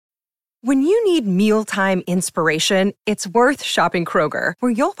When you need mealtime inspiration, it's worth shopping Kroger,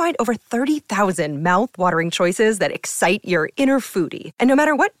 where you'll find over 30,000 mouth-watering choices that excite your inner foodie. And no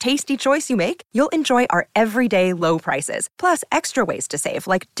matter what tasty choice you make, you'll enjoy our everyday low prices, plus extra ways to save,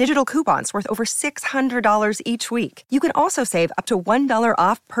 like digital coupons worth over $600 each week. You can also save up to $1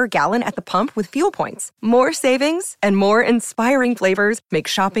 off per gallon at the pump with fuel points. More savings and more inspiring flavors make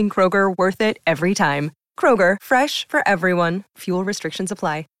shopping Kroger worth it every time. Kroger, fresh for everyone. Fuel restrictions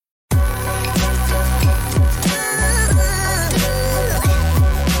apply.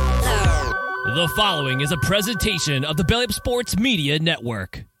 The following is a presentation of the Belly Up Sports Media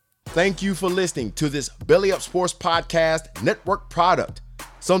Network. Thank you for listening to this Belly Up Sports Podcast Network product.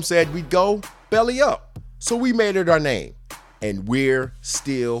 Some said we'd go belly up, so we made it our name, and we're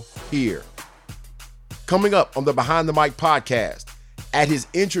still here. Coming up on the Behind the Mic podcast, at his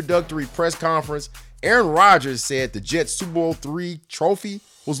introductory press conference, Aaron Rodgers said the Jets Super Bowl III trophy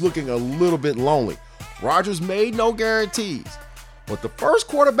was looking a little bit lonely. Rodgers made no guarantees, but the first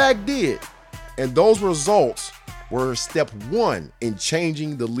quarterback did. And those results were step one in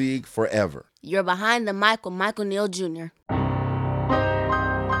changing the league forever. You're Behind the Mic with Michael Neal Jr.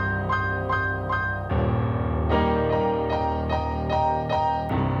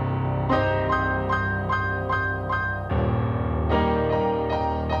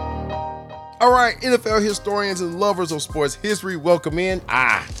 All right, NFL historians and lovers of sports history, welcome in.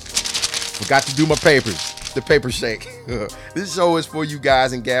 Forgot to do my papers, the paper shake. This show is for you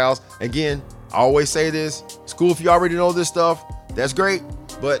guys and gals. Again, I always say this, it's cool if you already know this stuff, that's great.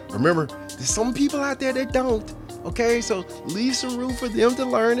 But remember, there's some people out there that don't, okay? So leave some room for them to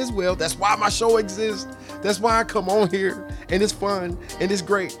learn as well. That's why my show exists. That's why I come on here, and it's fun, and it's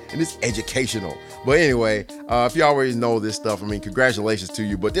great, and it's educational. But anyway, if you already know this stuff, I mean, congratulations to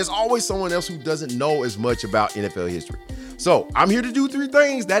you. But there's always someone else who doesn't know as much about NFL history. So I'm here to do three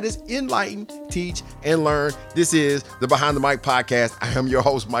things. That is enlighten, teach, and learn. This is the Behind the Mic podcast. I am your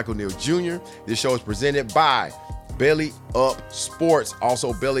host, Michael Neal Jr. This show is presented by Belly Up Sports,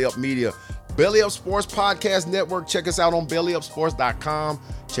 also Belly Up Media. Belly Up Sports Podcast Network. Check us out on bellyupsports.com.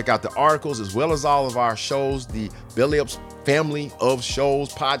 Check out the articles as well as all of our shows, the Belly Up family of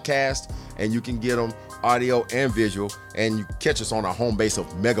shows podcast, and you can get them audio and visual, and you catch us on our home base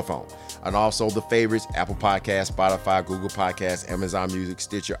of Megaphone. And also the favorites, Apple Podcasts, Spotify, Google Podcasts, Amazon Music,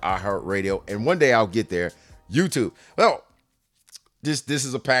 Stitcher, iHeartRadio, and one day I'll get there, YouTube. Well, this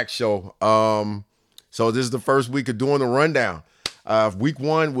is a packed show. So this is the first week of doing the rundown. Week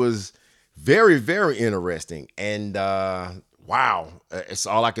one was very, very interesting. And wow, it's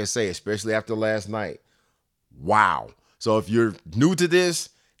all I can say, especially after last night. Wow. So if you're new to this,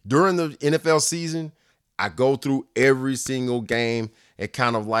 during the NFL season, I go through every single game and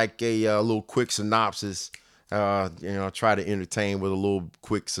kind of like a little quick synopsis. Try to entertain with a little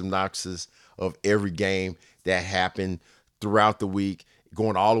quick synopsis of every game that happened throughout the week,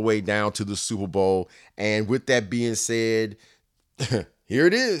 going all the way down to the Super Bowl. And with that being said, here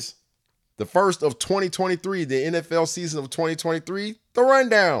it is. The first of 2023, the NFL season of 2023, the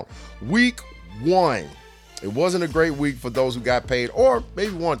rundown. Week one. It wasn't a great week for those who got paid or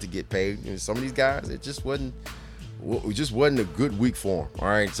maybe wanted to get paid. You know, some of these guys, it just wasn't a good week for them. All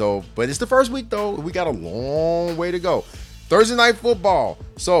right, so, but it's the first week, though. We got a long way to go. Thursday Night Football.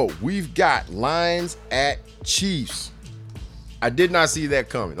 So we've got Lions at Chiefs. I did not see that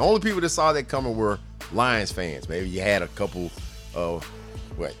coming. The only people that saw that coming were Lions fans. Maybe you had a couple of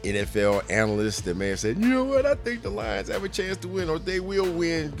NFL analysts that may have said, you know what, I think the Lions have a chance to win, or they will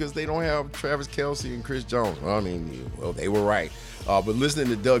win because they don't have Travis Kelce and Chris Jones. Well, they were right. But listening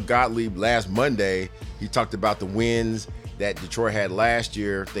to Doug Gottlieb last Monday, he talked about the wins that Detroit had last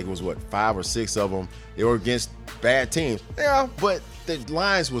year. I think it was, 5 or 6 of them. They were against bad teams. Yeah, but the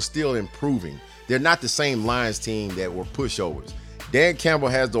Lions were still improving. They're not the same Lions team that were pushovers. Dan Campbell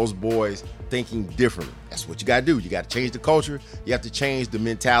has those boys thinking differently. That's what you got to do. You got to change the culture. You have to change the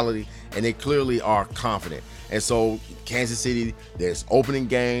mentality, and they clearly are confident. And so Kansas City, there's opening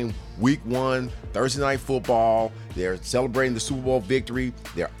game, week one, Thursday Night Football. They're celebrating the Super Bowl victory.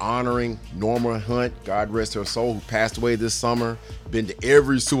 They're honoring Norma Hunt, God rest her soul, who passed away this summer. Been to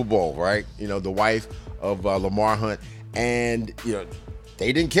every Super Bowl, right? The wife of Lamar Hunt. And,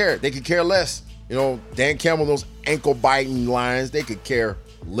 they didn't care. They could care less. Dan Campbell, those ankle-biting Lions, they could care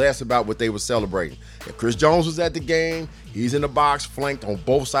less about what they were celebrating. If Chris Jones was at the game, he's in the box, flanked on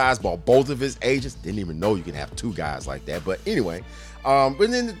both sides by both of his agents. Didn't even know you can have two guys like that. But anyway, but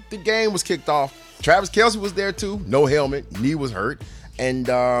then the game was kicked off. Travis Kelce was there too. No helmet. Knee was hurt. And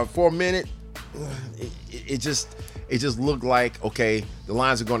for a minute, it just looked like, okay, the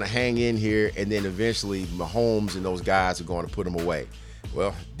Lions are going to hang in here, and then eventually Mahomes and those guys are going to put them away.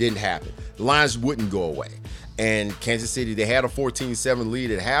 Well, didn't happen. The Lions wouldn't go away. And Kansas City, they had a 14-7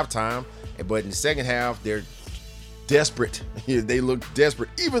 lead at halftime, but in the second half, they're desperate. They looked desperate,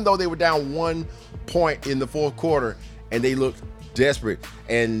 even though they were down 1 point in the fourth quarter, and they looked desperate.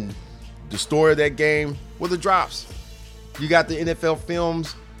 And the story of that game were the drops. You got the NFL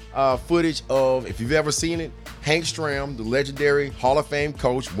Films footage of, if you've ever seen it, Hank Stram, the legendary Hall of Fame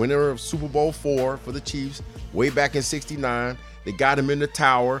coach, winner of Super Bowl IV for the Chiefs way back in '69. They got him in the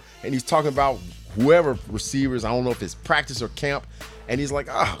tower, and he's talking about whoever receivers, I don't know if it's practice or camp, and he's like,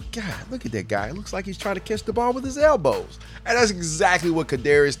 oh, God, look at that guy. It looks like he's trying to catch the ball with his elbows. And that's exactly what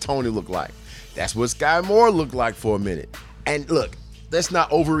Kadarius Toney looked like. That's what Sky Moore looked like for a minute. And look, let's not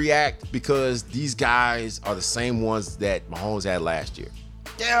overreact because these guys are the same ones that Mahomes had last year.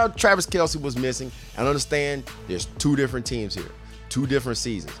 Yeah, Travis Kelce was missing. I understand there's 2 different teams here, 2 different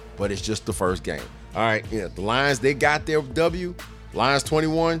seasons, but it's just the first game. All right, the Lions, they got their W. Lions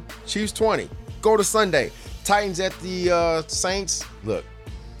 21, Chiefs 20. Go to Sunday. Titans at the Saints. Look,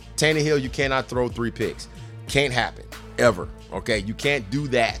 Tannehill, you cannot throw 3 picks. Can't happen, ever, okay? You can't do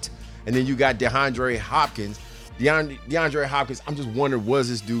that. And then you got DeAndre Hopkins. DeAndre Hopkins, I'm just wondering, what is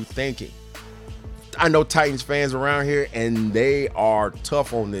this dude thinking? I know Titans fans around here, and they are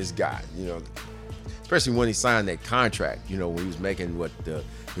tough on this guy, especially when he signed that contract, when he was making when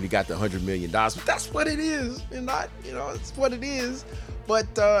he got the $100 million. But that's what it is. It's what it is.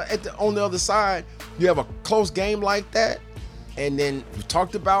 But on the other side, you have a close game like that. And then we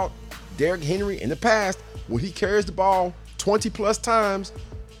talked about Derrick Henry in the past. When he carries the ball 20-plus times,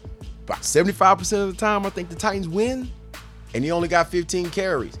 about 75% of the time, I think the Titans win. And he only got 15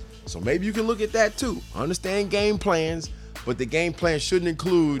 carries. So maybe you can look at that too. I understand game plans, but the game plan shouldn't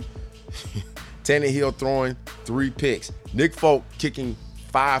include Tannehill throwing 3 picks. Nick Folk kicking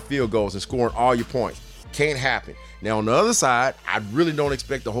 5 field goals and scoring all your points. Can't happen. Now, on the other side, I really don't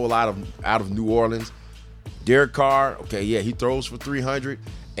expect a whole lot out of New Orleans. Derek Carr, okay, yeah, he throws for 300,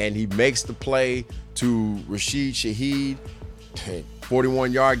 and he makes the play to Rashid Shaheed.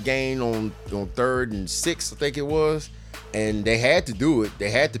 41-yard gain on 3rd and 6, I think it was. And they had to do it. They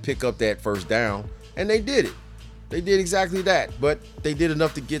had to pick up that first down, and they did it. They did exactly that, but they did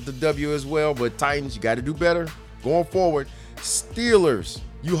enough to get the W as well. But Titans, you got to do better going forward. Steelers,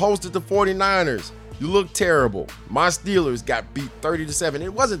 you hosted the 49ers. You look terrible. My Steelers got beat 30-7.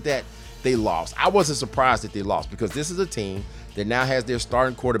 It wasn't that they lost. I wasn't surprised that they lost because this is a team that now has their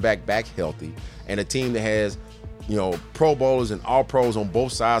starting quarterback back healthy and a team that has, Pro Bowlers and all pros on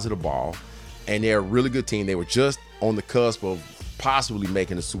both sides of the ball. And they're a really good team. They were just on the cusp of possibly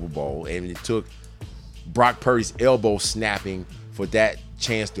making the Super Bowl, and it took Brock Purdy's elbow snapping for that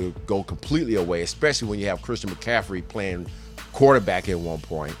chance to go completely away, especially when you have Christian McCaffrey playing quarterback at one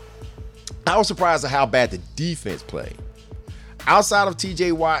point. I was surprised at how bad the defense played. Outside of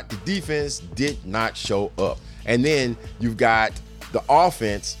TJ Watt, the defense did not show up. And then you've got the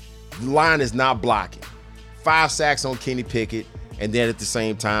offense. The line is not blocking. 5 sacks on Kenny Pickett. And then at the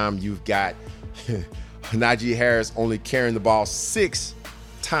same time, you've got Najee Harris only carrying the ball 6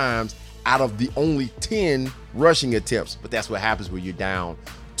 times out of the only 10 rushing attempts. But that's what happens when you're down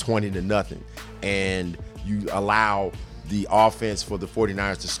 20-0. And you allow the offense for the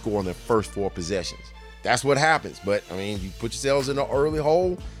 49ers to score on their first 4 possessions. That's what happens. But, you put yourselves in an early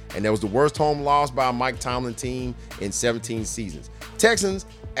hole, and that was the worst home loss by a Mike Tomlin team in 17 seasons. Texans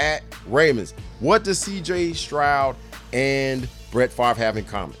at Ravens. What does C.J. Stroud and Brett Favre have in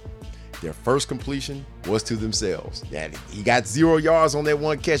common? Their first completion was to themselves. He got 0 yards on that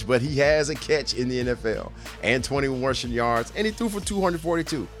 1 catch, but he has a catch in the NFL and 21 rushing yards, and he threw for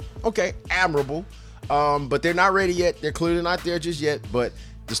 242. Okay, admirable. But they're not ready yet. They're clearly not there just yet. But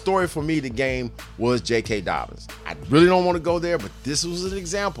the story for me, the game, was J.K. Dobbins. I really don't want to go there, but this was an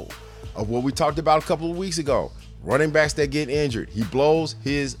example of what we talked about a couple of weeks ago. Running backs that get injured. He blows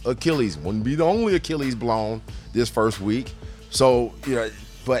his Achilles. Wouldn't be the only Achilles blown this first week. So,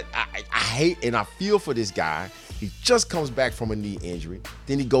 but I hate and I feel for this guy. He just comes back from a knee injury.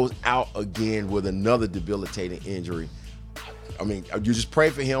 Then he goes out again with another debilitating injury. You just pray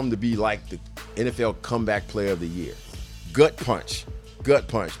for him to be like the NFL comeback player of the year. Gut punch.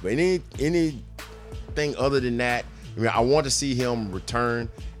 But anything other than that, I want to see him return,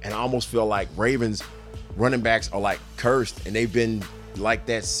 and I almost feel like Ravens running backs are like cursed, and they've been like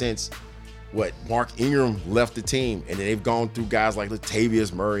that since Mark Ingram left the team, and then they've gone through guys like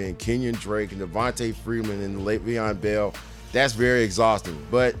Latavius Murray and Kenyon Drake and Devontae Freeman and Le'Veon Bell. That's very exhausting.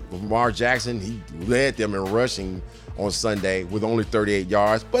 But Lamar Jackson, he led them in rushing on Sunday with only 38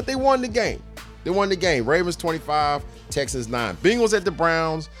 yards, but they won the game. Ravens 25, Texans 9. Bengals at the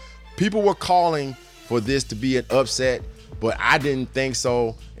Browns. People were calling for this to be an upset, but I didn't think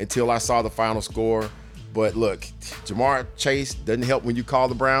so until I saw the final score. But look, Jamar Chase doesn't help when you call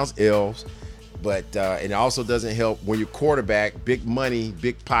the Browns elves, but it also doesn't help when your quarterback, big money,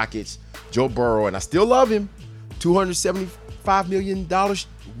 big pockets, Joe Burrow, and I still love him, $275 million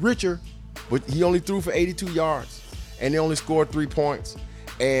richer, but he only threw for 82 yards, and they only scored 3 points.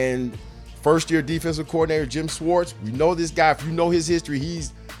 And first-year defensive coordinator Jim Schwartz, we know this guy. If you know his history,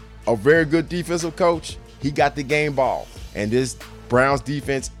 he's a very good defensive coach. He got the game ball, and this Browns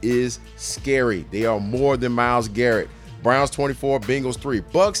defense is scary. They are more than Myles Garrett. Browns 24, Bengals 3.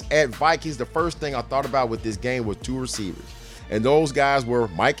 Bucks at Vikings. The first thing I thought about with this game was 2 receivers, and those guys were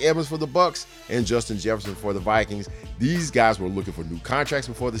Mike Evans for the Bucks and Justin Jefferson for the Vikings. These guys were looking for new contracts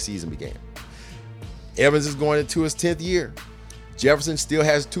before the season began. Evans is going into his 10th year. Jefferson still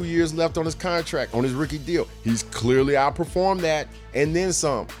has 2 years left on his contract, on his rookie deal. He's clearly outperformed that and then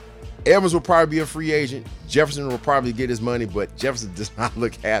some. Evans will probably be a free agent. Jefferson will probably get his money, but Jefferson does not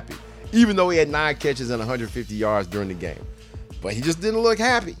look happy, even though he had 9 catches and 150 yards during the game. But he just didn't look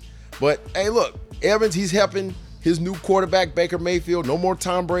happy. But, hey, look, Evans, he's helping his new quarterback, Baker Mayfield. No more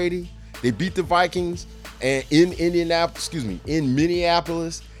Tom Brady. They beat the Vikings and in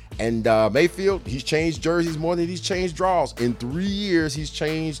Minneapolis. And Mayfield, he's changed jerseys more than he's changed draws. In 3 years, he's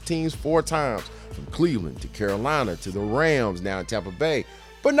changed teams 4 times, from Cleveland to Carolina to the Rams, now in Tampa Bay.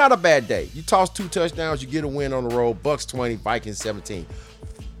 But not a bad day. You toss 2 touchdowns, you get a win on the road. Bucks 20, Vikings 17.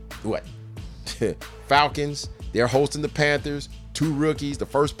 What? Falcons, they're hosting the Panthers. 2 rookies. The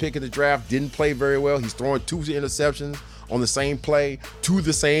first pick in the draft didn't play very well. He's throwing 2 interceptions on the same play to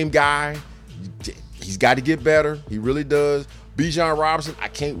the same guy. He's got to get better. He really does. Bijan Robinson, I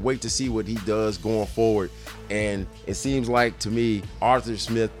can't wait to see what he does going forward. And it seems like, to me, Arthur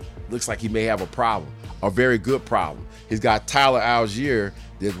Smith looks like he may have a problem, a very good problem. He's got Tyler Algier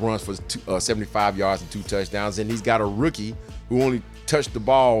that runs for 75 yards and 2 touchdowns, and he's got a rookie who only touched the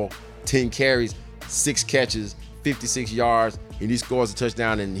ball 10 carries, 6 catches, 56 yards, and he scores a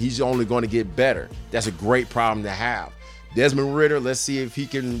touchdown, and he's only going to get better. That's a great problem to have. Desmond Ridder, let's see if he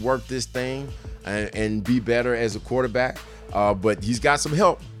can work this thing and be better as a quarterback. But he's got some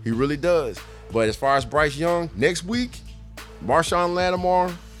help. He really does. But as far as Bryce Young, next week, Marshawn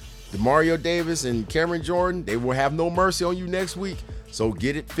Lattimore, Demario Davis, and Cameron Jordan, they will have no mercy on you next week. So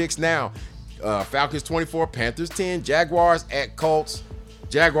get it fixed now. Falcons 24, Panthers 10, Jaguars at Colts.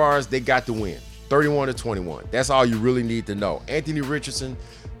 Jaguars, they got the win, 31-21. That's all you really need to know. Anthony Richardson,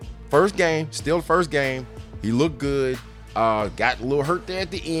 first game, still first game. He looked good. Got a little hurt there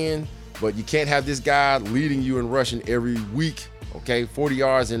at the end. But you can't have this guy leading you in rushing every week, okay? 40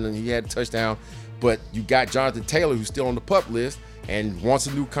 yards, and then he had a touchdown. But you got Jonathan Taylor, who's still on the PUP list and wants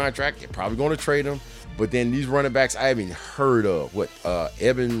a new contract. They're probably going to trade him. But then these running backs I haven't heard of.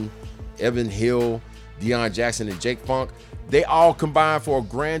 Evan Hill, Deion Jackson, and Jake Funk, they all combined for a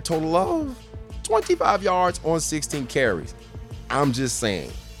grand total of 25 yards on 16 carries. I'm just saying.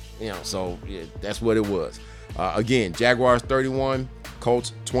 So yeah, that's what it was. Again, Jaguars 31,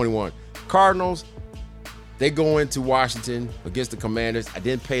 Colts 21. Cardinals, they go into Washington against the Commanders. I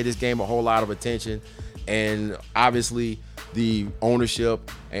didn't pay this game a whole lot of attention. And obviously the ownership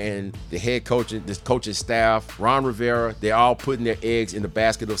and the head coaching, this coaching staff, Ron Rivera, they're all putting their eggs in the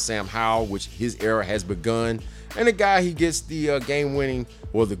basket of Sam Howell, which his era has begun. And the guy, he gets the game-winning,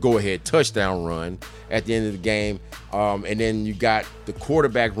 or the go-ahead touchdown run at the end of the game. And then you got the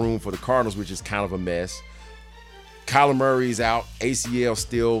quarterback room for the Cardinals, which is kind of a mess. Kyler Murray's out, ACL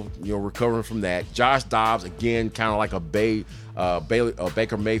still, recovering from that. Josh Dobbs, again, kind of like a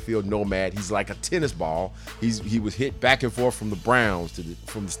Baker Mayfield nomad. He's like a tennis ball. He was hit back and forth from the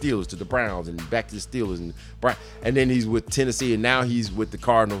Steelers to the Browns and back to the Steelers and then he's with Tennessee, and now he's with the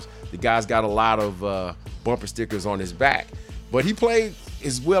Cardinals. The guy's got a lot of bumper stickers on his back, but he played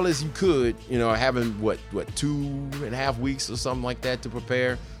as well as you could, having what 2.5 weeks or something like that to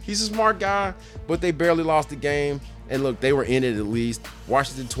prepare. He's a smart guy, but they barely lost the game. And look, they were in it at least.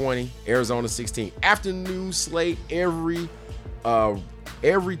 Washington 20, Arizona 16. Afternoon slate, every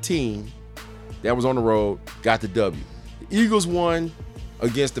team that was on the road got the W. The Eagles won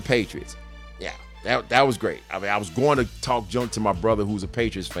against the Patriots. Yeah, that was great. I mean, I was going to talk junk to my brother who's a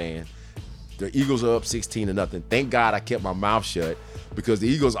Patriots fan. The Eagles are up 16-0. Thank God I kept my mouth shut, because the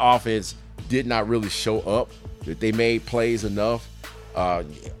Eagles offense did not really show up. That they made plays enough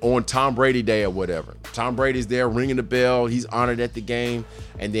on Tom Brady Day or whatever. Tom Brady's there ringing the bell. He's honored at the game.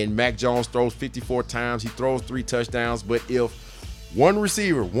 And then Mac Jones throws 54 times. He throws 3 touchdowns. But if one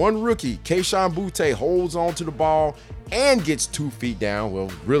receiver, one rookie, Kayshon Boutte, holds on to the ball and gets 2 feet down, well,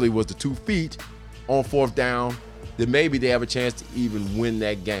 really was the 2 feet on 4th down, then maybe they have a chance to even win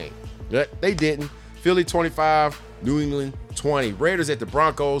that game. But they didn't. Philly 25, New England 20. Raiders at the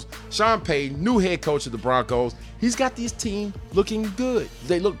Broncos. Sean Payton, new head coach of the Broncos. He's got this team looking good.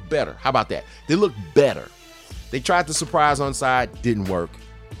 They look better. How about that? They look better. They tried the surprise onside. Didn't work.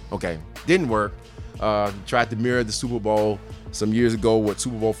 Okay, didn't work. Tried to mirror the Super Bowl some years ago with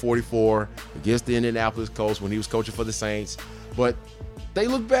Super Bowl 44 against the Indianapolis Colts when he was coaching for the Saints. But they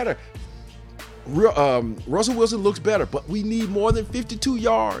look better. Russell Wilson looks better, but we need more than 52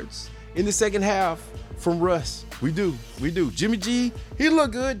 yards in the second half from Russ. We do. Jimmy G, he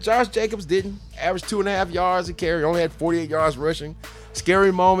looked good. Josh Jacobs didn't. Averaged 2.5 yards a carry. Only had 48 yards rushing.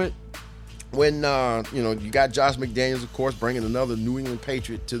 Scary moment when, you got Josh McDaniels, of course, bringing another New England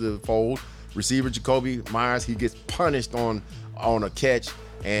Patriot to the fold. Receiver Jacoby Myers, he gets punished on a catch.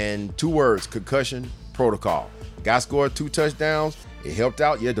 And 2 words, concussion protocol. Guy scored 2 touchdowns. It helped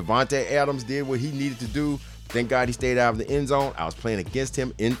out. Yeah, Devontae Adams did what he needed to do. Thank God he stayed out of the end zone. I was playing against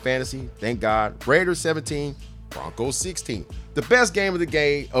him in fantasy. Thank God. Raiders 17, Broncos 16. The best game of the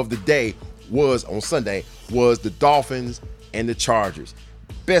day was on Sunday was the Dolphins and the Chargers.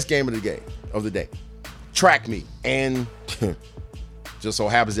 Best game of the day. Track meet. And just so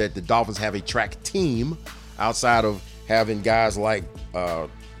happens that the Dolphins have a track team outside of having guys like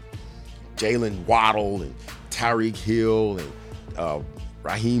Jalen Waddle and Tyreek Hill and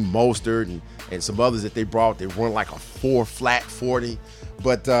Raheem Mostert and some others that they brought. They run like a 4-flat 40.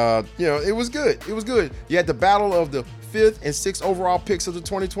 But, it was good. It was good. You had the battle of the 5th and 6th overall picks of the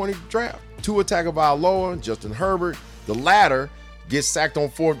 2020 draft. Tua Tagovailoa, Justin Herbert. The latter gets sacked on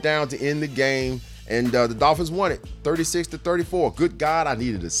 4th down to end the game. And the Dolphins won it 36-34. Good God, I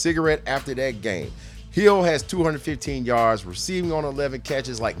needed a cigarette after that game. Hill has 215 yards, receiving on 11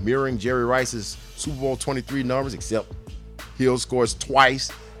 catches, like mirroring Jerry Rice's Super Bowl 23 numbers, except Hill scores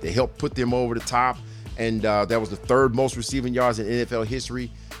twice. They helped put them over the top. And that was the 3rd most receiving yards in NFL history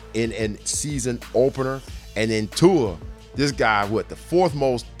in a season opener. And then Tua, this guy, the 4th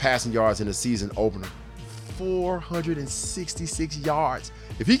most passing yards in a season opener. 466 yards.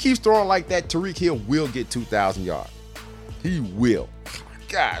 If he keeps throwing like that, Tyreek Hill will get 2,000 yards. He will.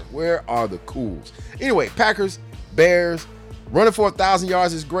 God, where are the cools? Anyway, Packers, Bears, running for 1,000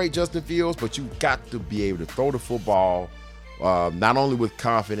 yards is great, Justin Fields, but you got to be able to throw the football not only with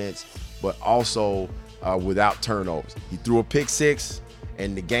confidence, but also without turnovers. He threw a pick 6,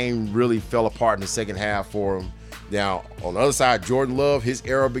 and the game really fell apart in the second half for him. Now, on the other side, Jordan Love, his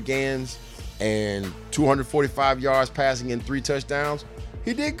era begins, and 245 yards passing and 3 touchdowns.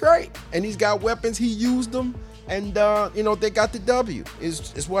 He did great, and he's got weapons. He used them, and, they got the W.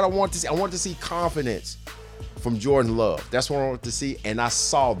 It's what I want to see. I want to see confidence from Jordan Love. That's what I want to see, and I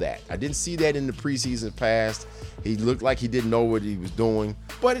saw that. I didn't see that in the preseason past. He looked like he didn't know what he was doing,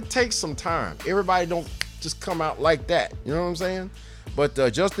 but it takes some time. Everybody don't just come out like that. You know what I'm saying? But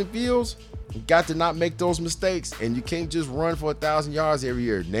Justin Fields, you got to not make those mistakes, and you can't just run for 1,000 yards every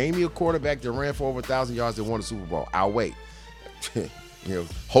year. Name me a quarterback that ran for over 1,000 yards that won a Super Bowl. I'll wait.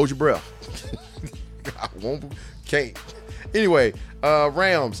 Hold your breath. Can't. Anyway,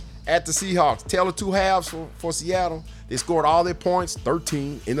 Rams at the Seahawks. Tale of 2 halves for Seattle. They scored all their points,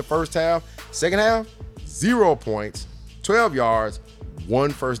 13 in the first half. Second half, 0 points, 12 yards,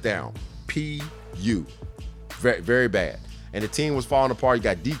 1 first down. PU. Very, very bad. And the team was falling apart. You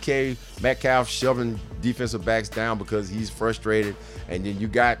got DK Metcalf shoving defensive backs down because he's frustrated. And then you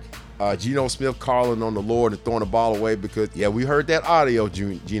got Geno Smith calling on the Lord and throwing the ball away because, we heard that audio,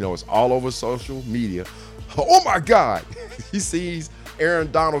 Geno. It's all over social media. Oh, my God. He sees Aaron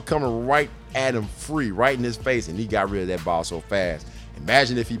Donald coming right at him free, right in his face, and he got rid of that ball so fast.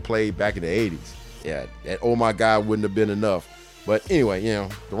 Imagine if he played back in the 80s. Yeah, that oh, my God wouldn't have been enough. But anyway,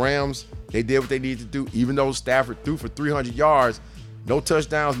 the Rams, they did what they needed to do. Even though Stafford threw for 300 yards, no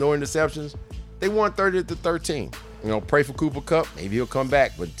touchdowns, no interceptions, they won 30-13. Pray for Cooper Kupp. Maybe he'll come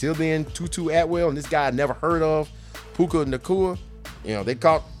back. But until then, Tutu Atwell and this guy I never heard of, Puka Nacua, they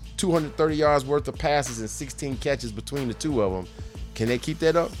caught 230 yards worth of passes and 16 catches between the two of them. Can they keep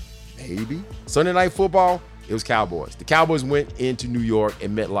that up? Maybe. Sunday Night Football, it was Cowboys. The Cowboys went into New York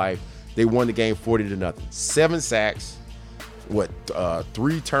and MetLife. They won the game 40-0. 7 sacks,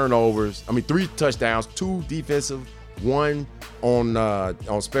 3 turnovers. 3 touchdowns, 2 defensive, 1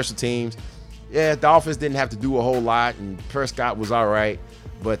 on special teams. Yeah, the offense didn't have to do a whole lot, and Prescott was all right.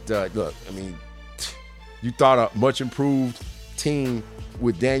 But look, you thought a much improved team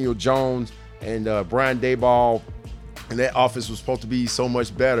with Daniel Jones and Brian Daboll, and that offense was supposed to be so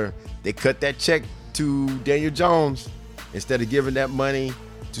much better. They cut that check to Daniel Jones instead of giving that money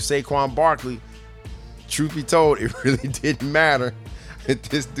to Saquon Barkley. Truth be told, it really didn't matter.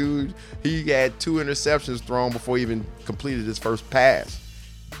 This dude, he had 2 interceptions thrown before he even completed his first pass.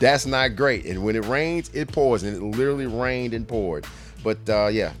 That's not great. And when it rains, it pours, and it literally rained and poured. But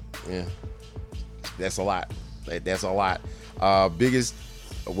yeah, that's a lot. That's a lot.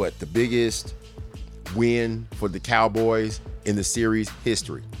 The biggest win for the Cowboys in the series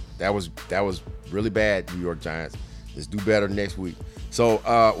history. That was really bad, New York Giants. Let's do better next week.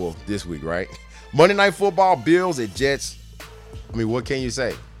 So, this week, right? Monday Night Football, Bills at Jets. I mean, what can you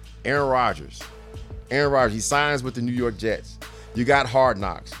say? Aaron Rodgers, he signs with the New York Jets. You got Hard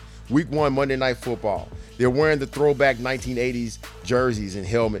Knocks. Week 1, Monday Night Football. They're wearing the throwback 1980s jerseys and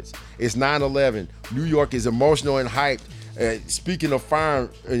helmets. It's 9/11. New York is emotional and hyped. Speaking of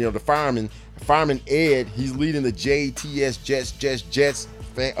the fireman Ed, he's leading the JTS Jets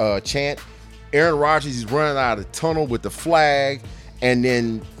chant. Aaron Rodgers, he's running out of the tunnel with the flag. And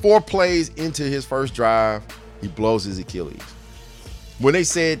then 4 plays into his first drive, he blows his Achilles. When they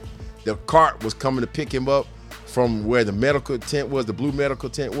said the cart was coming to pick him up from where the medical tent was, the blue medical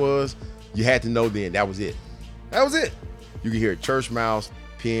tent was, you had to know then that was it. That was it. You could hear a church mouse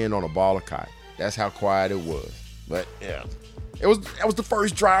peeing on a ball of cotton. That's how quiet it was. But yeah, that was the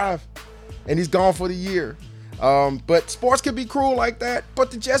first drive, and he's gone for the year. But sports can be cruel like that.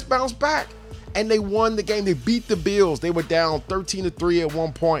 But the Jets bounced back, and they won the game. They beat the Bills. They were down 13-3 at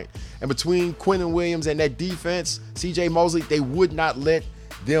one point. And between Quinnen Williams and that defense, C.J. Mosley, they would not let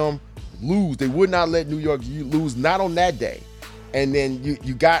them lose. They would not let New York lose, not on that day. And then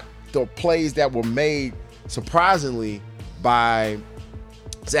you got the plays that were made, surprisingly, by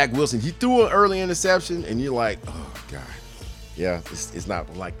Zach Wilson. He threw an early interception, and you're like, oh, God. Yeah, it's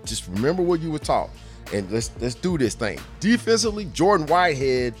not like, just remember what you were taught, and let's do this thing. Defensively, Jordan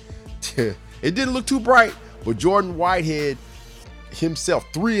Whitehead, it didn't look too bright, but Jordan Whitehead himself,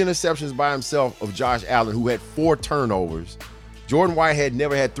 3 interceptions by himself of Josh Allen, who had 4 turnovers. Jordan Whitehead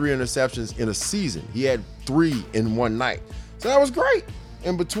never had 3 interceptions in a season. He had 3 in one night. So that was great.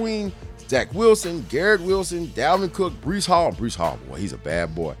 And between Zach Wilson, Garrett Wilson, Dalvin Cook, Breece Hall, boy, he's a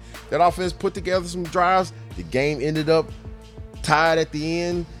bad boy. That offense put together some drives. The game ended up tied at the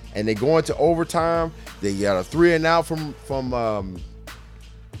end, and they go into overtime. They got a 3-and-out from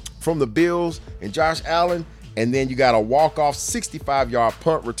the Bills and Josh Allen, and then you got a walk-off 65-yard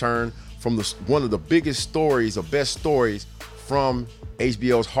punt return from one of the biggest stories or best stories from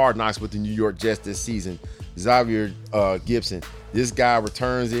HBO's Hard Knocks with the New York Jets this season, Xavier Gibson. This guy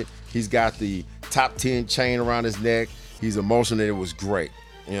returns it. He's got the top 10 chain around his neck. He's emotional. It was great.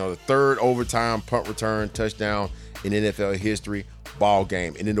 The 3rd overtime punt return touchdown in NFL history, ball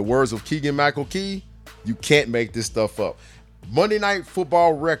game. And in the words of Keegan-Michael Key, you can't make this stuff up. Monday Night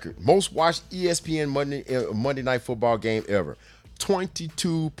Football record, most watched ESPN Monday Night Football game ever.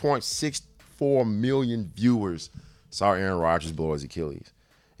 22.64 million viewers saw Aaron Rodgers blow his Achilles.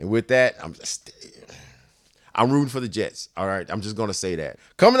 And with that, I'm rooting for the Jets. All right, I'm just going to say that.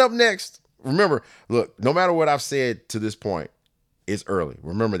 Coming up next, remember, look, no matter what I've said to this point, it's early.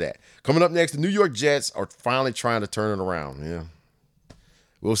 Remember that. Coming up next, the New York Jets are finally trying to turn it around. Yeah,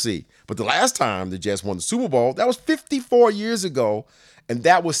 we'll see. But the last time the Jets won the Super Bowl, that was 54 years ago, and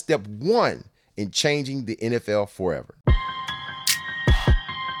that was step 1 in changing the NFL forever.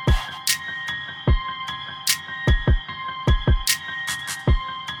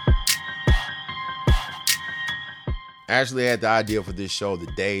 I actually had the idea for this show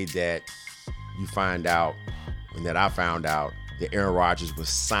the day that you find out, and that I found out, that Aaron Rodgers was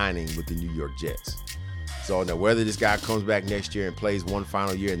signing with the New York Jets. So now whether this guy comes back next year and plays one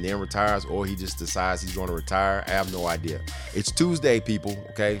final year and then retires, or he just decides he's going to retire, I have no idea. It's Tuesday, people,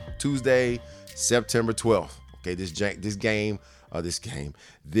 okay? Tuesday, September 12th. Okay,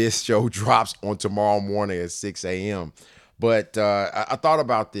 this show drops on tomorrow morning at 6 a.m. But I thought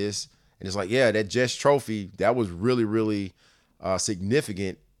about this, and it's like, yeah, that Jets trophy, that was really, really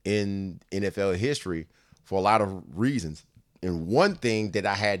significant in NFL history for a lot of reasons. And one thing that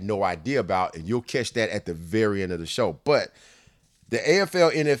I had no idea about, and you'll catch that at the very end of the show, but the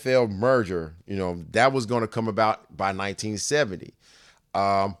AFL-NFL merger, that was going to come about by 1970.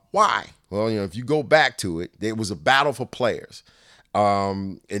 Why? Well, if you go back to it, it was a battle for players.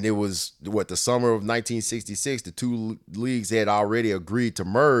 And it was, the summer of 1966, the two leagues had already agreed to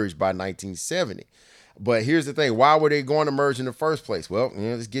merge by 1970. But here's the thing. Why were they going to merge in the first place? Well,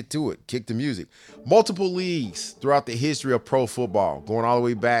 let's get to it. Kick the music. Multiple leagues throughout the history of pro football, going all the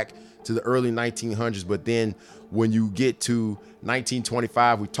way back to the early 1900s. But then when you get to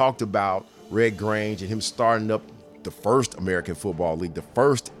 1925, we talked about Red Grange and him starting up the first American Football League, the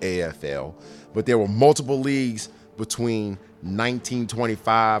first AFL. But there were multiple leagues between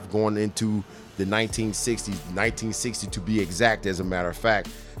 1925 going into the 1960s, 1960 to be exact, as a matter of fact.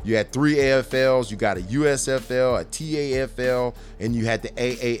 You had 3 AFLs, you got a USFL, a TAFL, and you had the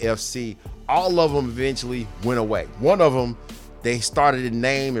AAFC. All of them eventually went away. One of them, they started a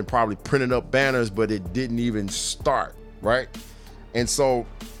name and probably printed up banners, but it didn't even start, right? And so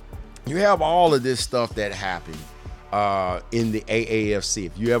you have all of this stuff that happened in the AAFC.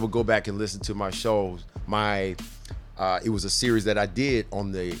 If you ever go back and listen to my shows, it was a series that I did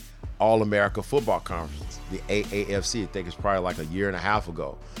on the All-America Football Conference, the AAFC. I think it's probably like a year and a half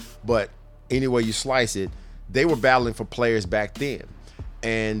ago. But anyway you slice it, they were battling for players back then.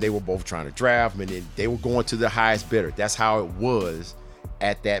 And they were both trying to draft them, and they were going to the highest bidder. That's how it was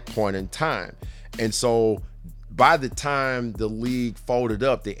at that point in time. And so by the time the league folded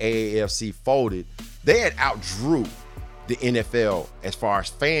up, the AAFC folded, they had outdrew the NFL as far as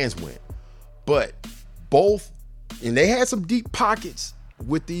fans went. But and they had some deep pockets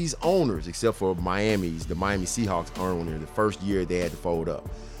with these owners, except for the Miami Seahawks owner the first year they had to fold up.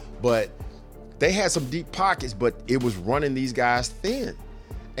 But they had some deep pockets, but it was running these guys thin.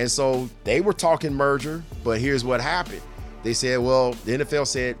 And so they were talking merger, but here's what happened. They said, well, the NFL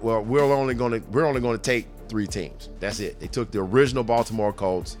said, well, we're only going to take 3 teams. That's it. They took the original Baltimore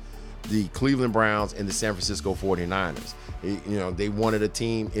Colts, the Cleveland Browns, and the San Francisco 49ers. They wanted a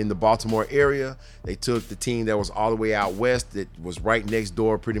team in the Baltimore area. They took the team that was all the way out west that was right next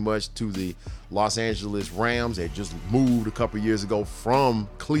door pretty much to the Los Angeles Rams. They just moved a couple years ago from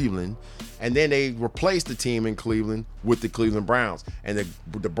Cleveland. And then they replaced the team in Cleveland with the Cleveland Browns. And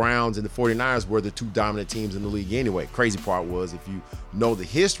the Browns and the 49ers were the 2 dominant teams in the league anyway. Crazy part was, if you know the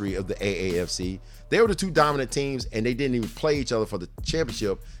history of the AAFC, they were the 2 dominant teams, and they didn't even play each other for the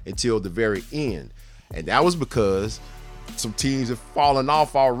championship until the very end. And that was because some teams have fallen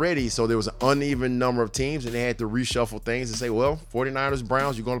off already, so there was an uneven number of teams, and they had to reshuffle things and say, well, 49ers,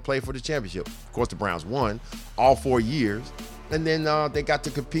 Browns, you're going to play for the championship. Of course, the Browns won all 4 years, and then they got to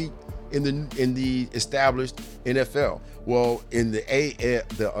compete in the established NFL. Well, in the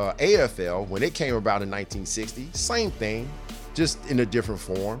AFL, when it came about in 1960, same thing, just in a different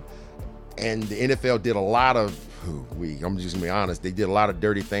form. And the NFL did a lot of, I'm just gonna be honest, they did a lot of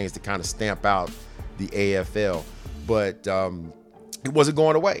dirty things to kind of stamp out the AFL. But it wasn't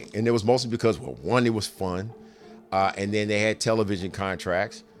going away. And it was mostly because, well, one, it was fun. And then they had television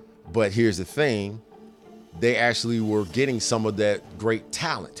contracts. But here's the thing, they actually were getting some of that great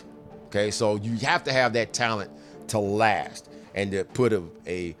talent. Okay, so you have to have that talent to last and to put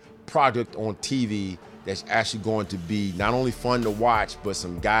a product on TV that's actually going to be not only fun to watch, but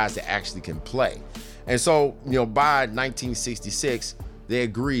some guys that actually can play. And so, by 1966, they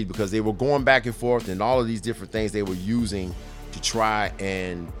agreed, because they were going back and forth and all of these different things they were using to try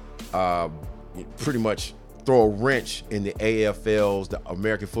and pretty much throw a wrench in the AFL's, the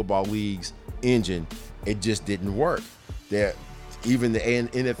American Football League's engine. It just didn't work. Even the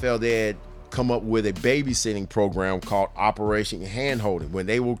NFL, they had come up with a babysitting program called Operation Handholding. When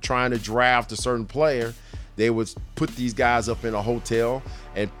they were trying to draft a certain player, they would put these guys up in a hotel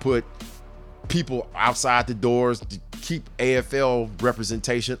and put people outside the doors to keep AFL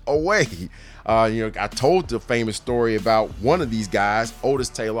representation away. I told the famous story about one of these guys, Otis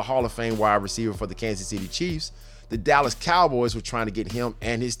Taylor, Hall of Fame wide receiver for the Kansas City Chiefs. The Dallas Cowboys were trying to get him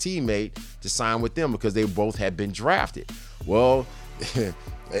and his teammate to sign with them because they both had been drafted. Well,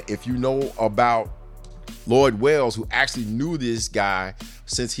 if you know about Lloyd Wells, who actually knew this guy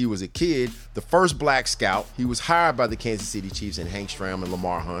since he was a kid, the first black scout, he was hired by the Kansas City Chiefs and Hank Stram and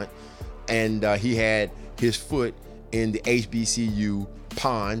Lamar Hunt. And he had his foot in the HBCU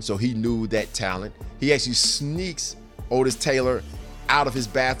pond, so he knew that talent. He actually sneaks Otis Taylor out of his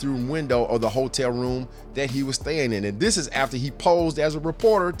bathroom window of the hotel room that he was staying in. And this is after he posed as a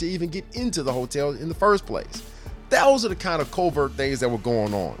reporter to even get into the hotel in the first place. Those are the kind of covert things that were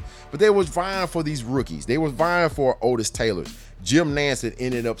going on. But they was vying for these rookies. They was vying for Otis Taylor's. Jim Nance that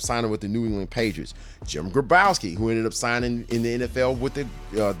ended up signing with the New England Patriots. Jim Grabowski, who ended up signing in the NFL with the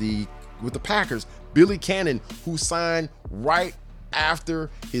Packers. Billy Cannon, who signed right after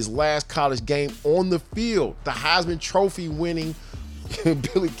his last college game on the field. The Heisman Trophy winning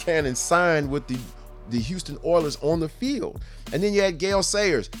Billy Cannon signed with the Houston Oilers on the field. And then you had Gale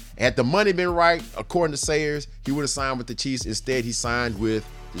Sayers. Had the money been right, according to Sayers, he would have signed with the Chiefs. Instead, he signed with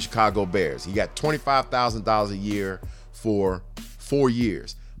the Chicago Bears. He got $25,000 a year for 4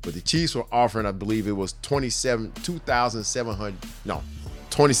 years. But the Chiefs were offering, I believe it was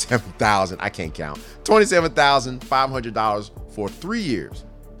 $27,500 for 3 years.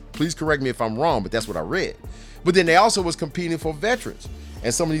 Please correct me if I'm wrong, but that's what I read. But then they also was competing for veterans.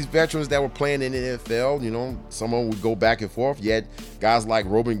 And some of these veterans that were playing in the NFL, some of them would go back and forth. You had guys like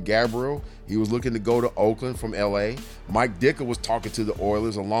Robin Gabriel. He was looking to go to Oakland from LA. Mike Ditka was talking to the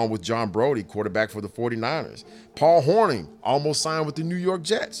Oilers along with John Brody, quarterback for the 49ers. Paul Hornung almost signed with the New York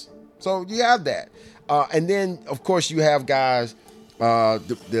Jets. So you have that. And then, of course, you have guys,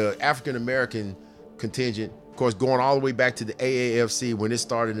 the African-American contingent, of course, going all the way back to the AAFC when it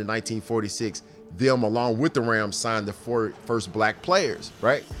started in 1946. Them, along with the Rams, signed the first black players,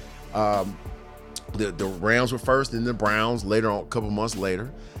 right? The Rams were first, and the Browns later on, a couple months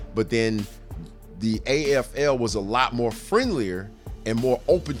later. But then the AFL was a lot more friendlier and more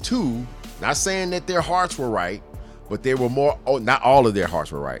open to, not saying that their hearts were right, but they were more, not all of their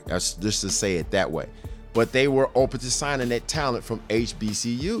hearts were right. That's just to say it that way. But they were open to signing that talent from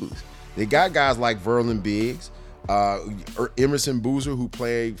HBCUs. They got guys like Verlin Biggs, Emerson Boozer, who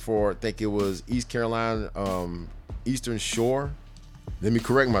played for, I think it was East Carolina, Eastern Shore. Let me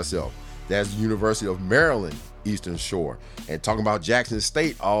correct myself. That's the University of Maryland, Eastern Shore. And talking about Jackson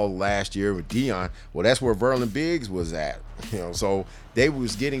State all last year with Deion, well, that's where Verlin Biggs was at. So they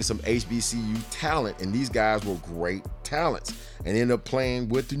was getting some HBCU talent, and these guys were great talents, and ended up playing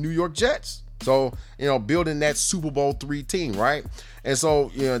with the New York Jets. So, building that Super Bowl III team, right? And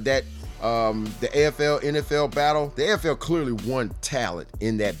so, that the AFL, NFL battle, the AFL clearly won talent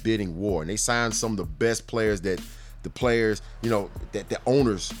in that bidding war, and they signed some of the best players that the players, that the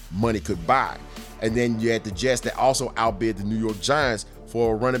owners' money could buy. And then you had the Jets that also outbid the New York Giants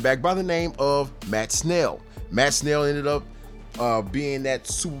for a running back by the name of Matt Snell. Matt Snell ended up being that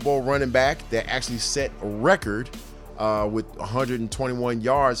Super Bowl running back that actually set a record with 121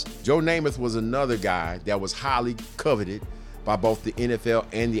 yards. Joe Namath was another guy that was highly coveted by both the NFL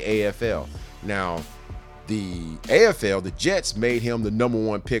and the AFL. Now, the AFL, the Jets, made him the number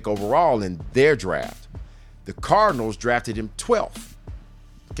 1 pick overall in their draft. The Cardinals drafted him 12th.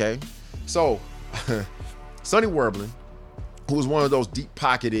 Okay, so Sonny Werblin, who was one of those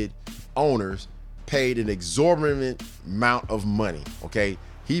deep-pocketed owners, paid an exorbitant amount of money. Okay,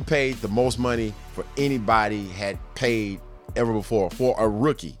 he paid the most money for anybody had paid ever before for a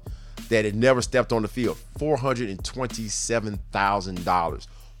rookie that had never stepped on the field. $427,000.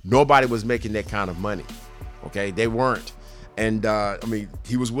 Nobody was making that kind of money. Okay, they weren't. And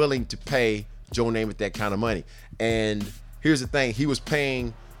he was willing to pay Joe Namath that kind of money. And here's the thing, he was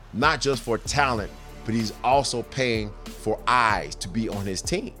paying not just for talent, but he's also paying for eyes to be on his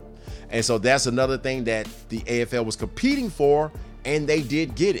team. And so that's another thing that the AFL was competing for, and they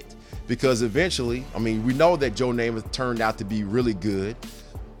did get it. Because eventually, we know that Joe Namath turned out to be really good,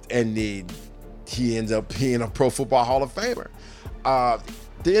 and he ends up being a Pro Football Hall of Famer.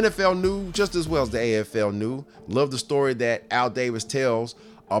 The NFL knew just as well as the AFL knew. Love the story that Al Davis tells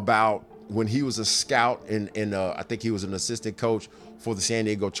about when he was a scout and I think he was an assistant coach for the San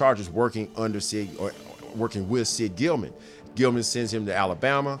Diego Chargers, working with Sid Gilman. Gilman sends him to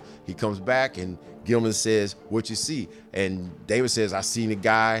Alabama. He comes back and Gilman says, "What you see?" And Davis says, "I seen a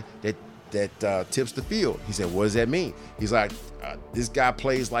guy that tips the field." He said, "What does that mean?" He's like, "This guy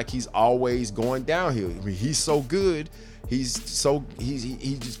plays like he's always going downhill. He's so good. He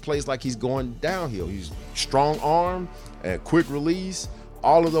just plays like he's going downhill. He's strong arm, quick release."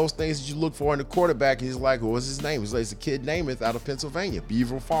 All of those things that you look for in a quarterback. And he's like, "What's his name?" He's like, "It's a kid Namath out of Pennsylvania,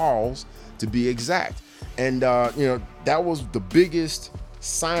 Beaver Falls to be exact." And that was the biggest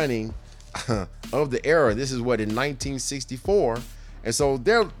signing of the era. This is in 1964. And so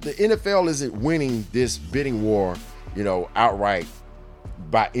the NFL isn't winning this bidding war, outright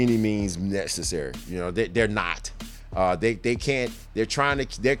by any means necessary. They're not. They can't. They're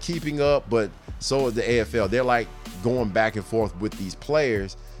keeping up, but so is the AFL. They're like going back and forth with these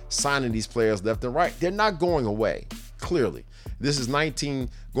players, signing these players left and right. They're not going away, clearly. This is going into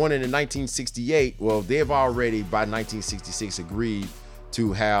 1968. Well, they've already by 1966 agreed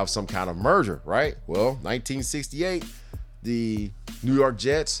to have some kind of merger, right? Well, 1968, the New York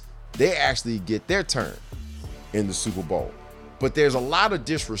Jets, they actually get their turn in the Super Bowl. But there's a lot of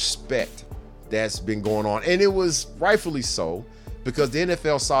disrespect that's been going on, and it was rightfully so, because the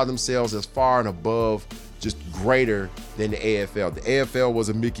NFL saw themselves as far and above, just greater than the AFL. The AFL was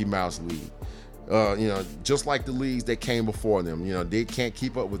a Mickey Mouse league. Just like the leagues that came before them. They can't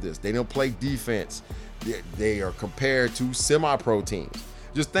keep up with this. They don't play defense. They are compared to semi-pro teams.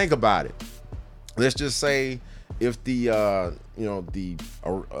 Just think about it. Let's just say if the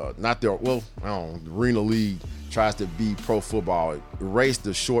Arena League tries to be pro football, erase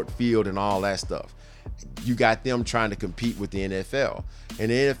the short field and all that stuff. You got them trying to compete with the NFL. And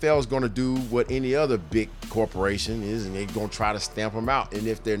the NFL is going to do what any other big corporation is, and they're going to try to stamp them out. And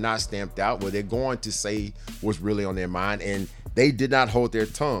if they're not stamped out, well, they're going to say what's really on their mind. And they did not hold their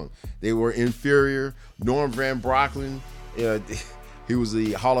tongue. They were inferior. Norm Van Brocklin, He was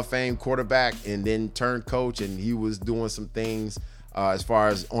the Hall of Fame quarterback and then turned coach, and he was doing some things as far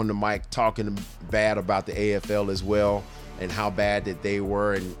as on the mic talking bad about the AFL as well and how bad that they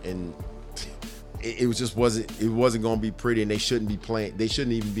were, and it wasn't going to be pretty, and they shouldn't be playing. They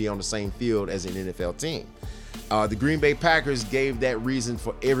shouldn't even be on the same field as an NFL team. The Green Bay Packers gave that reason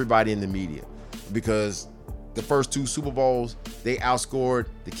for everybody in the media because the first 2 Super Bowls, they outscored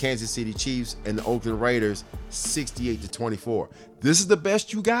the Kansas City Chiefs and the Oakland Raiders 68-24. This is the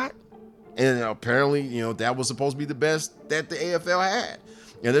best you got? And apparently, that was supposed to be the best that the AFL had.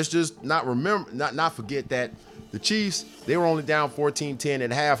 And let's just not forget that the Chiefs, they were only down 14-10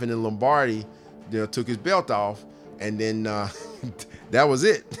 at half, and then Lombardi took his belt off, and then that was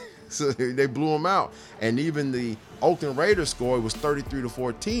it. So they blew him out. And even the Oakland Raiders score was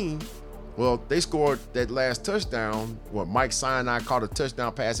 33-14. Well, they scored that last touchdown. Mike Sinai caught a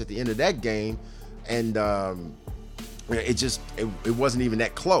touchdown pass at the end of that game, and it wasn't even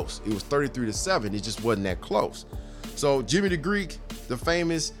that close. It was 33-7. It just wasn't that close. So Jimmy the Greek, the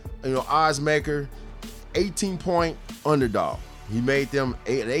famous odds maker, 18-point underdog. He made them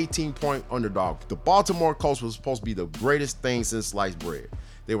an 18-point underdog. The Baltimore Colts was supposed to be the greatest thing since sliced bread.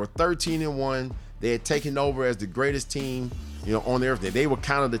 They were 13-1. They had taken over as the greatest team, on earth. They were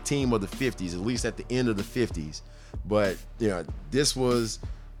kind of the team of the 50s, at least at the end of the 50s. But, this was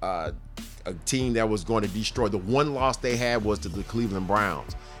a team that was going to destroy. The one loss they had was to the Cleveland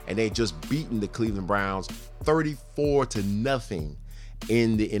Browns, and they just beaten the Cleveland Browns 34-0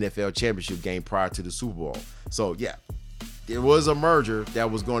 in the NFL championship game prior to the Super Bowl. So, yeah, there was a merger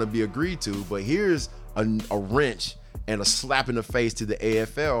that was going to be agreed to, but here's a wrench and a slap in the face to the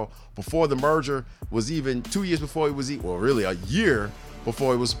AFL before the merger was even 2 years before it was, really a year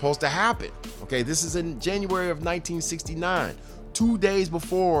before it was supposed to happen. Okay, this is in January of 1969, 2 days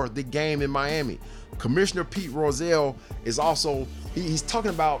before the game in Miami. Commissioner Pete Rozelle is also, he's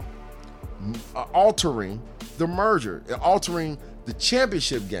talking about altering the merger, altering the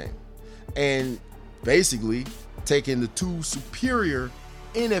championship game, and basically taking the 2 superior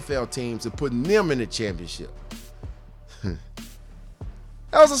NFL teams and putting them in the championship.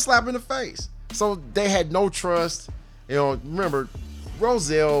 That was a slap in the face. So they had no trust. Remember,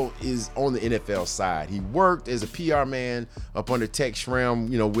 Rozelle is on the NFL side. He worked as a PR man up under Tex Schramm,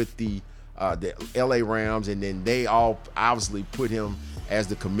 with the LA Rams, and then they all obviously put him as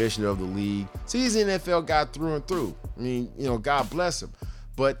the commissioner of the league. So he's an NFL guy through and through. I mean, God bless him.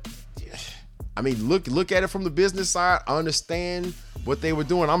 But I mean, look at it from the business side. I understand what they were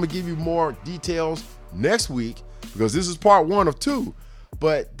doing. I'm gonna give you more details next week because this is part 1 of 2.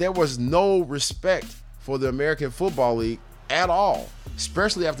 But there was no respect for the American Football League at all,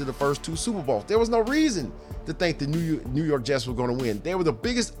 especially after the first 2 Super Bowls. There was no reason to think the New York Jets were going to win. They were the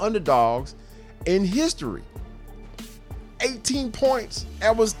biggest underdogs in history. 18 points.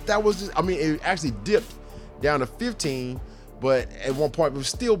 That was just, I mean, it actually dipped down to 15, but at one point it was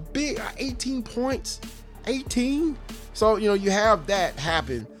still big. 18 points. 18. So, you have that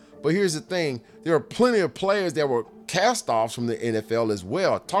happen. But here's the thing. There are plenty of players that were cast-offs from the NFL as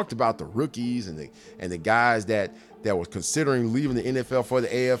well. I talked about the rookies and the guys that were considering leaving the NFL for the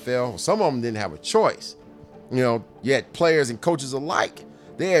AFL. Some of them didn't have a choice. You had players and coaches alike.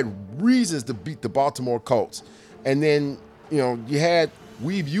 They had reasons to beat the Baltimore Colts. And then, you had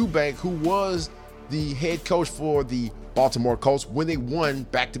Weeb Ewbank, who was the head coach for the Baltimore Colts when they won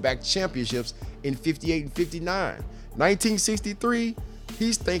back-to-back championships in 58 and 59. 1963,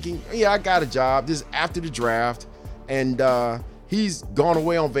 he's thinking, I got a job. This is after the draft. And he's gone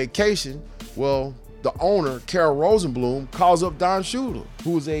away on vacation. Well, the owner, Carol Rosenblum, calls up Don Shula,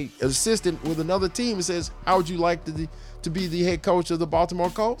 who is an assistant with another team, and says, how would you like to be the head coach of the Baltimore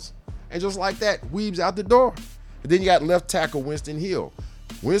Colts? And just like that, Weeb's out the door. And then you got left tackle Winston Hill.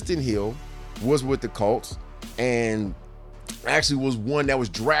 Winston Hill was with the Colts and actually was one that was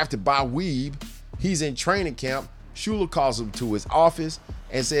drafted by Weeb. He's in training camp. Shula calls him to his office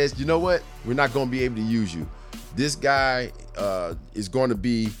and says, you know what? We're not going to be able to use you. This guy is going to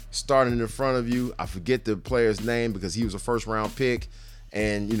be starting in front of you. I forget the player's name because he was a first-round pick.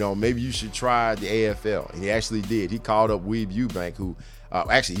 And, maybe you should try the AFL. And he actually did. He called up Weeb Ewbank, who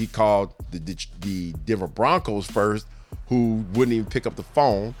he called the Denver Broncos first, who wouldn't even pick up the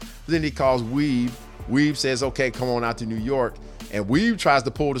phone. But then he calls Weeb. Weeb says, okay, come on out to New York. And Weeb tries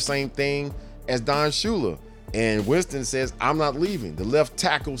to pull the same thing as Don Shula. And Winston says, I'm not leaving. The left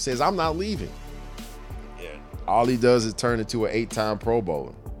tackle says, I'm not leaving. All he does is turn into an 8-time Pro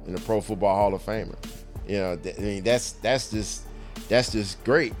Bowler and a Pro Football Hall of Famer. That's just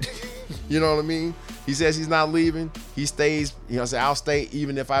great. You know what I mean? He says he's not leaving. He stays. Say I'll stay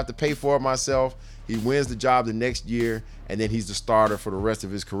even if I have to pay for it myself. He wins the job the next year, and then he's the starter for the rest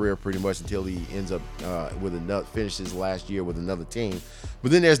of his career pretty much until he ends up finishes last year with another team.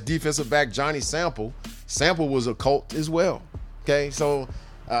 But then there's defensive back Johnny Sample. Sample was a Colt as well. Okay, so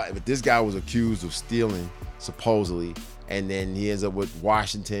but this guy was accused of stealing supposedly, and then he ends up with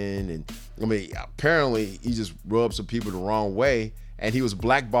Washington, and I mean apparently he just rubbed some people the wrong way, and he was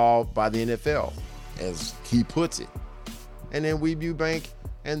blackballed by the NFL, as he puts it. And then Weeb Ewbank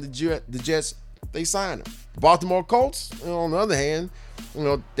and the Jets, they signed him. Baltimore Colts, on the other hand,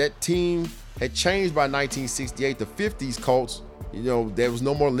 that team had changed by 1968. The 50s Colts, there was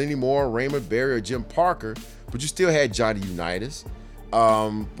no more Lenny Moore, Raymond Berry, or Jim Parker, but you still had Johnny Unitas.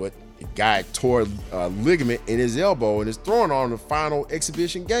 But the guy tore a ligament in his elbow and is thrown on the final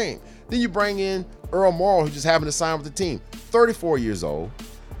exhibition game. Then you bring in Earl Morrall, who just happened to sign with the team, 34 years old.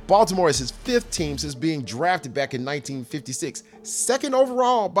 Baltimore is his 5th team since being drafted back in 1956, 2nd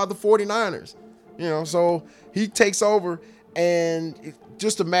overall by the 49ers. So he takes over, and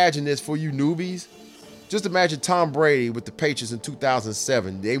just imagine this for you newbies. Just imagine Tom Brady with the Patriots in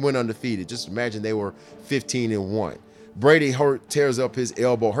 2007. They went undefeated. Just imagine they were 15-1. Brady hurts his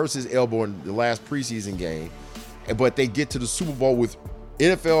elbow in the last preseason game, but they get to the Super Bowl with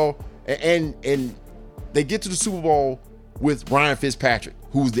NFL, and they get to the Super Bowl with Ryan Fitzpatrick,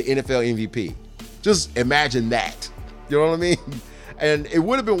 who's the NFL MVP. Just imagine that. You know what I mean? And it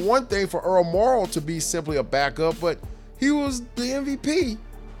would have been one thing for Earl Morrall to be simply a backup, but he was the MVP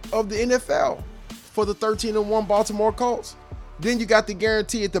of the NFL for the 13-1 Baltimore Colts. Then you got the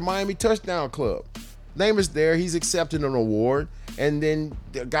guarantee at the Miami Touchdown Club. Namath there, he's accepting an award, and then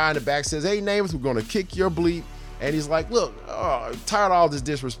the guy in the back says, "Hey, Namath, we're going to kick your bleep." And he's like, "Look, tired of all this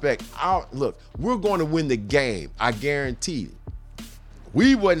disrespect. Look, we're going to win the game. I guarantee it."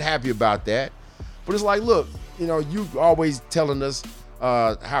 We wasn't happy about that, but it's like, look, you always telling us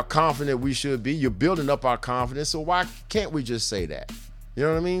how confident we should be. You're building up our confidence, so why can't we just say that? You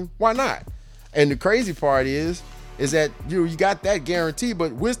know what I mean? Why not? And the crazy part is that you got that guarantee,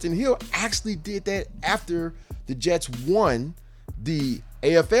 but Winston Hill actually did that after the Jets won the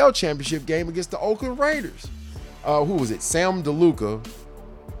AFL championship game against the Oakland Raiders. Who was it? Sam DeLuca,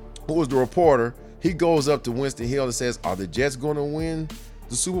 who was the reporter. He goes up to Winston Hill and says, "Are the Jets going to win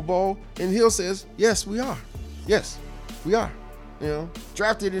the Super Bowl?" And Hill says, "Yes, we are. Yes, we are."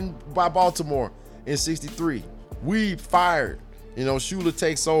 Drafted by Baltimore in '63. We fired. Shula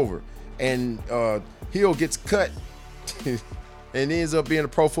takes over, and Hill gets cut and ends up being a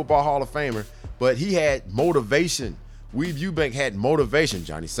Pro Football Hall of Famer. But he had motivation. Weeb Ewbank had motivation.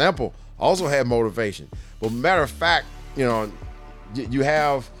 Johnny Sample also had motivation. But matter of fact, you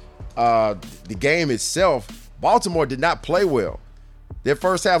have the game itself. Baltimore did not play well. Their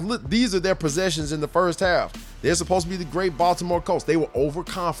first half, these are their possessions in the first half. They're supposed to be the great Baltimore Colts. They were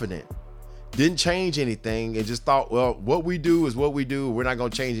overconfident. Didn't change anything and just thought, well, what we do is what we do. We're not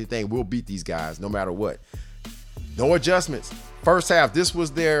going to change anything. We'll beat these guys no matter what. No adjustments. First half, these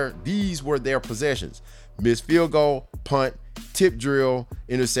were their possessions. Missed field goal, punt, tip drill,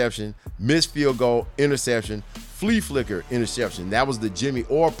 interception, missed field goal, interception, flea flicker, interception. That was the Jimmy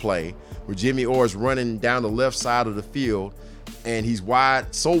Orr play where Jimmy Orr is running down the left side of the field, and he's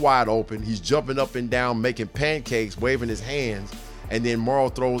so wide open. He's jumping up and down, making pancakes, waving his hands, and then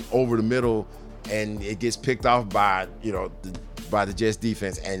Morrall throws over the middle, and it gets picked off by the Jets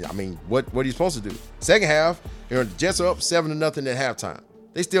defense. And I mean, what are you supposed to do? Second half, the Jets are up 7-0 at halftime.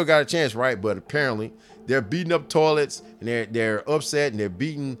 They still got a chance, right? But apparently they're beating up toilets, and they're upset, and they're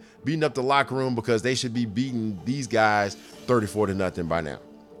beating up the locker room because they should be beating these guys 34-0 by now.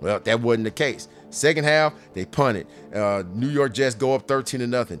 Well, that wasn't the case. Second half, they punted. New York Jets go up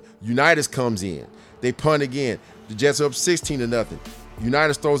 13-0. Unitas comes in. They punt again. The Jets are up 16-0.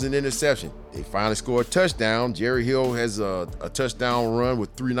 Unitas throws an interception. They finally score a touchdown. Jerry Hill has a touchdown run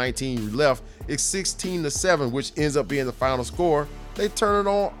with 3:19 left. It's 16-7, which ends up being the final score. They turn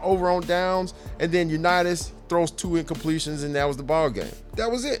it over on downs, and then Unitas throws 2 incompletions, and that was the ball game.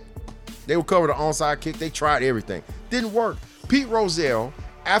 That was it. They recovered the onside kick. They tried everything. Didn't work. Pete Rozelle,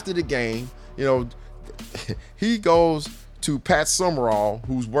 after the game, he goes to Pat Summerall,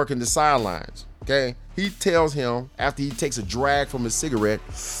 who's working the sidelines. Okay, he tells him after he takes a drag from his cigarette,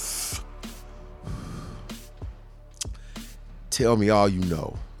 "Tell me all you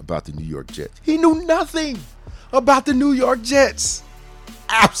know about the New York Jets." He knew nothing about the New York Jets.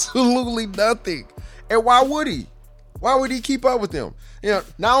 Absolutely nothing. And why would he? Why would he keep up with them?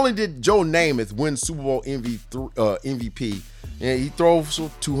 Not only did Joe Namath win Super Bowl MVP, and he throws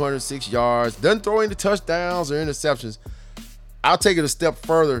for 206 yards, doesn't throw any touchdowns or interceptions. I'll take it a step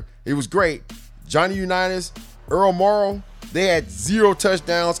further. It was great. Johnny Unitas, Earl Morrall, They had 0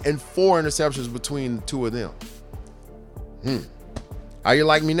 touchdowns and 4 interceptions between the two of them. How you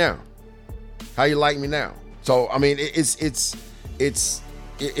like me now? How you like me now? So, I mean, it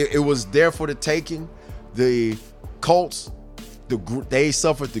was there for the taking. The Colts, they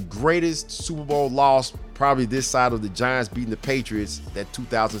suffered the greatest Super Bowl loss probably this side of the Giants beating the Patriots that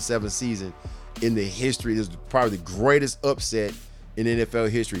 2007 season in the history. This was probably the greatest upset in NFL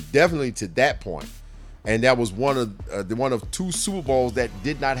history, definitely to that point. And that was one of 2 Super Bowls that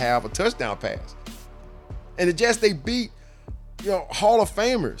did not have a touchdown pass. And the Jets, they beat, Hall of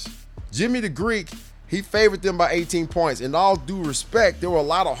Famers. Jimmy the Greek, he favored them by 18 points. In all due respect, there were a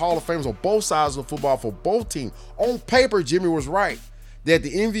lot of Hall of Famers on both sides of the football for both teams. On paper, Jimmy was right. They had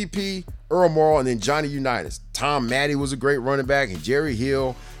the MVP, Earl Morrall, and then Johnny Unitas. Tom Matte was a great running back, and Jerry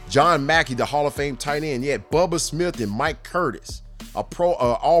Hill. John Mackey, the Hall of Fame tight end. You had Bubba Smith and Mike Curtis, all-pro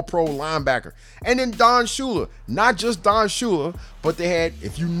linebacker. And then Don Shula. Not just Don Shula, but they had,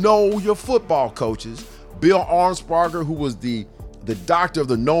 if you know your football coaches, Bill Armsparger, who was the doctor of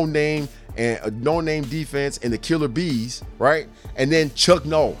the no-name defense and the Killer Bees, right? And then Chuck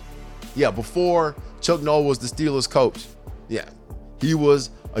Noll. Yeah, before Chuck Noll was the Steelers coach. Yeah, he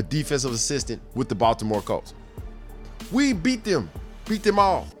was a defensive assistant with the Baltimore Colts. We beat them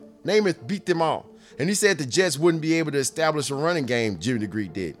all. Name it, beat them all. And he said the Jets wouldn't be able to establish a running game, Jimmy the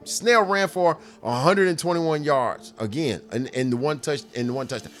Greek did. Snell ran for 121 yards again in the one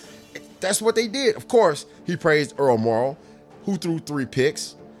touchdown. That's what they did. Of course, he praised Earl Morrall, who threw 3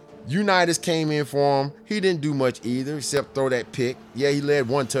 picks. Unitas came in for him. He didn't do much either, except throw that pick. Yeah, he led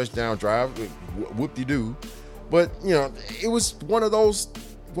 1 touchdown drive. Whoop-de-doo. But, it was one of those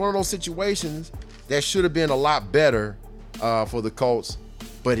situations that should have been a lot better for the Colts.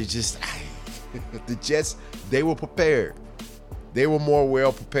 But it just, the Jets, they were prepared. They were more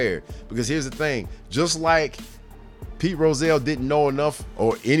well prepared. Because here's the thing, just like Pete Rozelle didn't know enough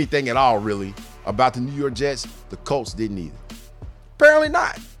or anything at all really about the New York Jets, the Colts didn't either. Apparently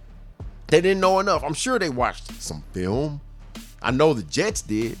not. They didn't know enough. I'm sure they watched some film. I know the Jets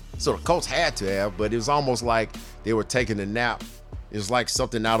did, so the Colts had to have, but it was almost like they were taking a nap. It was like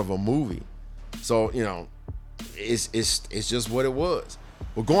something out of a movie. So, it's just what it was.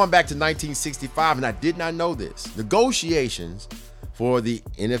 Well, going back to 1965, and I did not know this, negotiations for the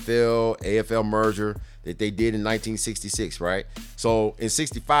NFL-AFL merger that they did in 1966, right? So in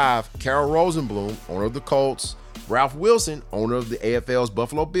 65, Carroll Rosenblum, owner of the Colts, Ralph Wilson, owner of the AFL's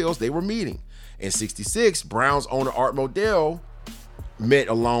Buffalo Bills, they were meeting. In 66, Browns owner Art Modell met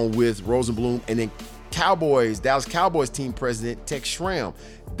along with Rosenblum, and then Dallas Cowboys team president Tex Schramm.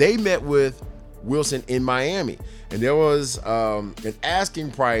 They met with Wilson in Miami, and there was an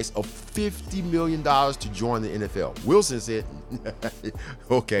asking price of $50 million to join the NFL. Wilson said,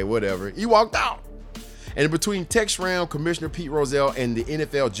 okay, whatever. He walked out. And between Tex Schramm, Commissioner Pete Rozelle, and the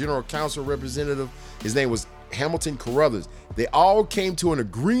NFL General Counsel representative, his name was Hamilton Carruthers, they all came to an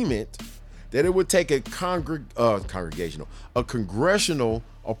agreement that it would take a congressional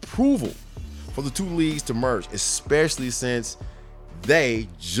approval for the two leagues to merge, especially since they,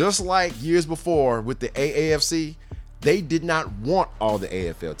 just like years before with the AAFC, they did not want all the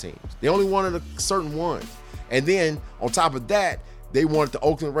AFL teams. They only wanted a certain ones. And then on top of that, they wanted the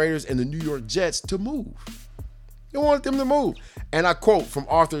Oakland Raiders and the New York Jets to move. They wanted them to move. And I quote from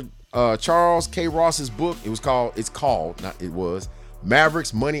Arthur Charles K. Ross's book. It's called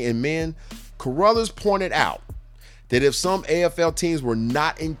Mavericks, Money, and Men. Carruthers pointed out that if some AFL teams were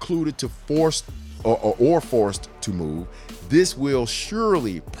not included to forced to move, this will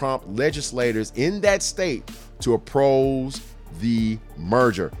surely prompt legislators in that state to oppose the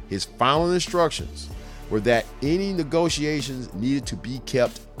merger. His final instructions were that any negotiations needed to be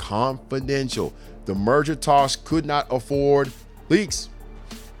kept confidential. The merger talks could not afford leaks.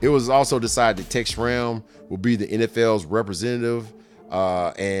 It was also decided that Tex Schramm will be the NFL's representative,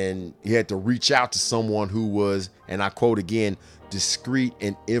 and he had to reach out to someone who was, and I quote again, discreet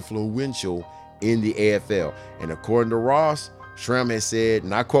and influential in the AFL. And according to Ross, Schramm has said,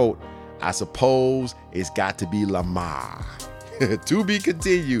 and I quote, "I suppose it's got to be Lamar." To be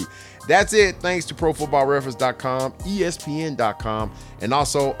continued. That's it. Thanks to ProFootballReference.com, ESPN.com, and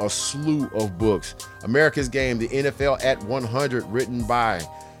also a slew of books. America's Game, the NFL at 100, written by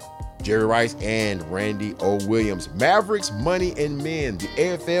Jerry Rice and Randy O. Williams. Mavericks, Money, and Men, the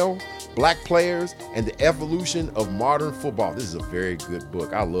AFL, Black Players, and the Evolution of Modern Football. This is a very good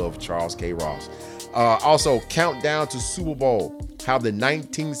book. I love Charles K. Ross. Also, Countdown to Super Bowl, how the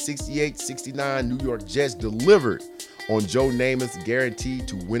 1968-69 New York Jets delivered on Joe Namath's guarantee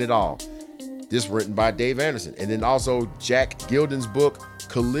to win it all. This written by Dave Anderson. And then also Jack Gilden's book,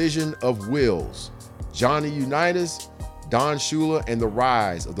 Collision of Wills, Johnny Unitas, Don Shula and the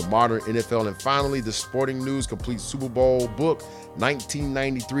Rise of the Modern NFL. And finally, the Sporting News Complete Super Bowl Book,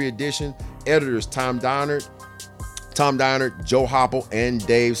 1993 edition. Editors Tom Deinert, Joe Hopple, and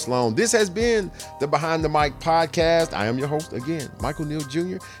Dave Sloan. This has been the Behind the Mic podcast. I am your host again, Michael Neal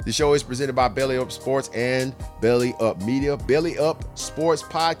Jr. The show is presented by Belly Up Sports and Belly Up Media, Belly Up Sports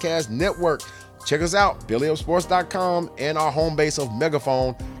Podcast Network. Check us out, bellyupsports.com, and our home base of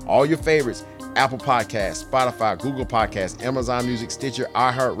Megaphone. All your favorites: Apple Podcasts, Spotify, Google Podcasts, Amazon Music, Stitcher,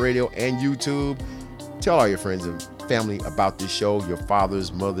 iHeartRadio, and YouTube. Tell all your friends and family about this show, your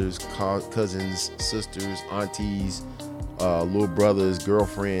fathers, mothers, cousins, sisters, aunties, little brothers,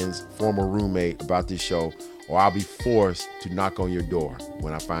 girlfriends, former roommate about this show, or I'll be forced to knock on your door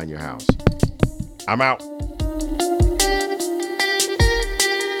when I find your house. I'm out.